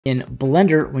In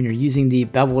Blender, when you're using the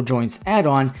bevel joints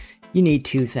add-on, you need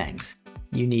two things.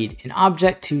 You need an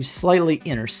object to slightly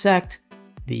intersect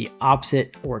the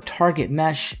opposite or target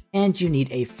mesh, and you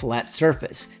need a flat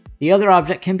surface. The other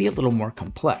object can be a little more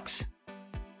complex.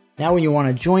 Now when you want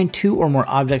to join two or more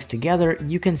objects together,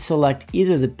 you can select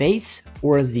either the base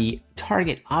or the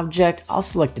target object. I'll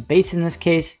select the base in this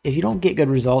case. If you don't get good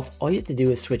results, all you have to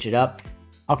do is switch it up.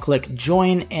 I'll click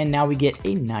join, and now we get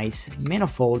a nice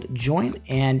manifold join,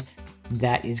 and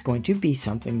that is going to be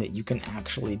something that you can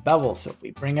actually bevel. So if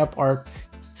we bring up our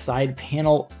side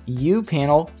panel U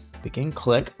panel, we can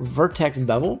click vertex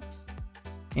bevel,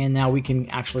 and now we can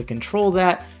actually control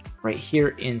that right here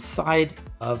inside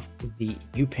of the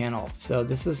U panel. So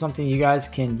this is something you guys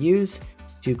can use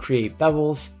to create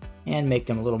bevels and make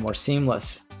them a little more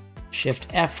seamless. Shift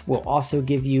F will also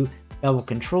give you bevel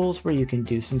controls where you can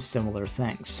do some similar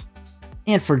things.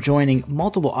 And for joining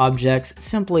multiple objects,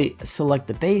 simply select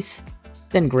the base,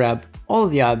 then grab all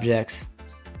of the objects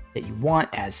that you want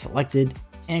as selected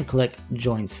and click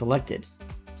join selected.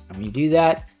 And when you do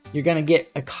that, you're going to get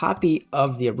a copy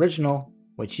of the original,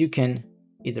 which you can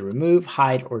either remove,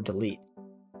 hide, or delete.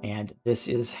 And this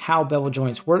is how bevel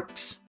joints works.